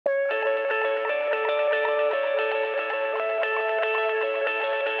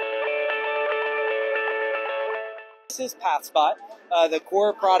This is Pathspot. The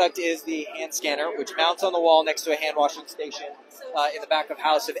core product is the hand scanner, which mounts on the wall next to a hand washing station in the back of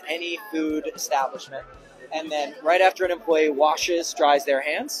house of any food establishment. And then right after an employee washes, dries their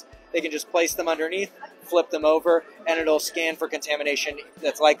hands, they can just place them underneath, flip them over, and it'll scan for contamination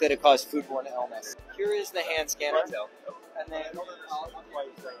that's likely to cause foodborne illness. Here is the hand scanner. And then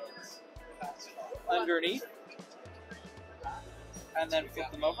underneath, and then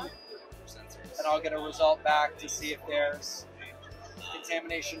flip them over. And I'll get a result back to see if there's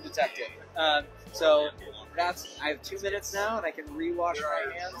contamination detected. So I have 2 minutes now, and I can rewash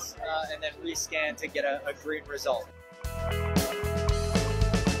my hands and then rescan to get a green result.